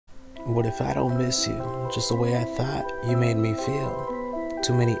What if I don't miss you just the way I thought you made me feel?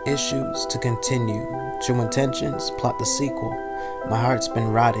 Too many issues to continue. True intentions plot the sequel. My heart's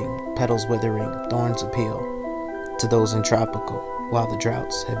been rotting, petals withering, thorns appeal to those in tropical, while the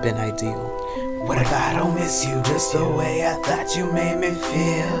droughts have been ideal. What if I don't miss you just the way I thought you made me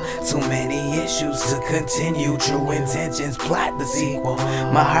feel? Too many issues to continue. True intentions plot the sequel.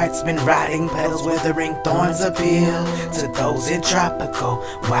 My heart's been rotting, petals withering, thorns appeal to those in tropical,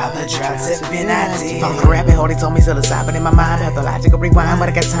 while the droughts have been ideal. From the rabbit hole, they told me psilocybin in my mind. Pathological rewind, but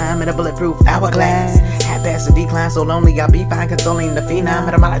I got time in a bulletproof hourglass. Had passed the decline, so lonely I'll be fine, consoling the phenom.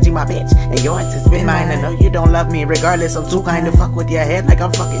 Etymology, my bitch, and yours has been mine. I know you don't love me, regardless. I'm too kind to fuck with your head like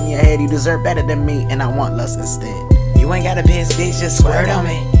I'm fucking your head. You deserve better than me, and I want lust instead. You ain't got a piss, bitch, just squirt on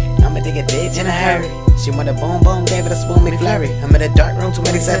me. I'ma dig a ditch in a hurry. She want a boom boom, gave it a spoon McFlurry. I'm in a dark room, too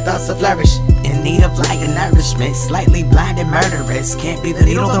many sad thoughts to flourish. In need of light and nourishment, slightly blinded murderous. Can't be the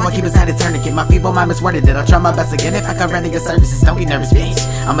needle, though I keep inside a tourniquet. My feeble mind misworded it. I'll try my best again if I can render your services. Don't be nervous, bitch.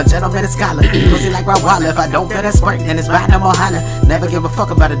 I'm a gentleman and scholar. Pussy like Rottweiler. If I don't feel that spark, then it's bad, no more holler. Never give a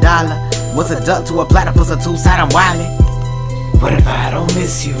fuck about a dollar. What's a duck to a platypus or two-side? I'm wildin'. What if I don't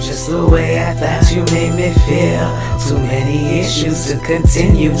miss you just the way I thought you made me feel? Too many issues to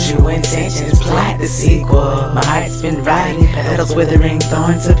continue. True intentions plot the sequel. My heart's been rotting, petals withering,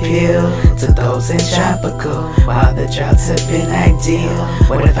 thorns appeal to those in tropical, while the droughts have been ideal.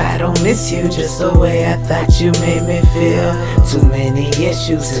 What if I don't miss you just the way I thought you made me feel? Too many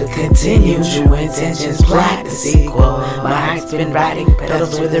issues to continue. True intentions plot the sequel. My heart's been rotting,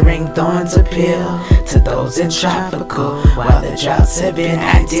 petals withering, thorns appeal to those in tropical, while the droughts have been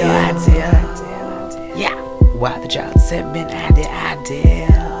ideal. Yeah, while the droughts have been ideal.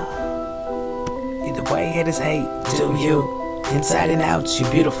 Either way, it is hate. Do you? Inside and out, you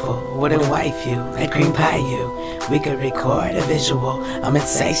beautiful. Wouldn't wife you, and cream pie you. We could record a visual. I'm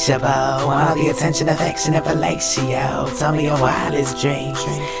insatiable. Want all the attention, affection, and fellatio. Tell me your wildest dreams.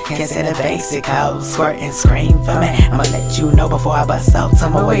 Can't say the basic hoe. Squirt and scream for me. I'ma let you know before I bust out. Tell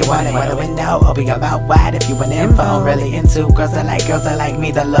me where you want it, by the window. Open your mouth wide if you an info. I'm really into girls that like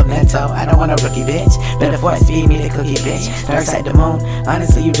me, that love mental. I don't want a rookie bitch. Better force feed me the cookie bitch. Dark side the moon.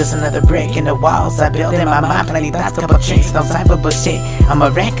 Honestly, you just another brick in the walls I built in my mind. Plenty thoughts, couple tricks. No time for bullshit. I'm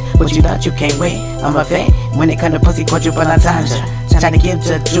a wreck, what you thought you can't wait. I'm a vet, when it come to pussy, quadruple entendre. Trying to give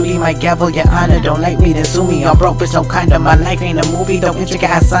to Judy my gavel your honor. Don't like me, then sue me. I'm broke, bitch, no kinda. My life ain't a movie, don't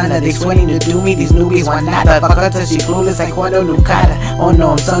intricate asana. They sweating to do me, these newbies want nada. Fuck her till she clueless like Quando Lucada. Oh no,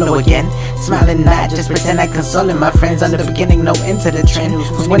 I'm solo again. Smiling not, just pretend I consoling my friends. On the beginning, no end to the trend.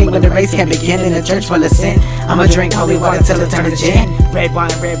 Who's winning when the race can't begin in a church full of sin? I'ma drink holy water till it turn to gin. Red wine,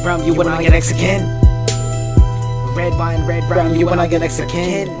 red rum, you wouldn't get Mexican. Red wine, red rum, you wanna get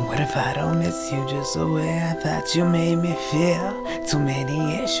Mexican. What if I don't miss you just the way I thought you made me feel? Too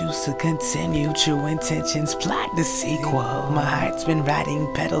many issues to continue. True intentions plot the sequel. My heart's been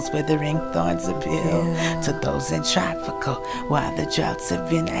rotting, petals withering, thorns appeal to those in tropical, while the droughts have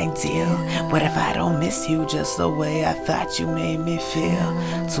been ideal. What if I don't miss you just the way I thought you made me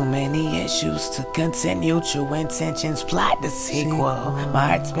feel? Too many issues to continue. True intentions plot the sequel. My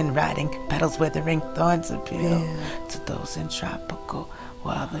heart's been rotting, petals withering, thorns appeal to those in tropical,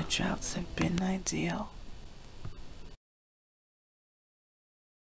 while the droughts have been ideal.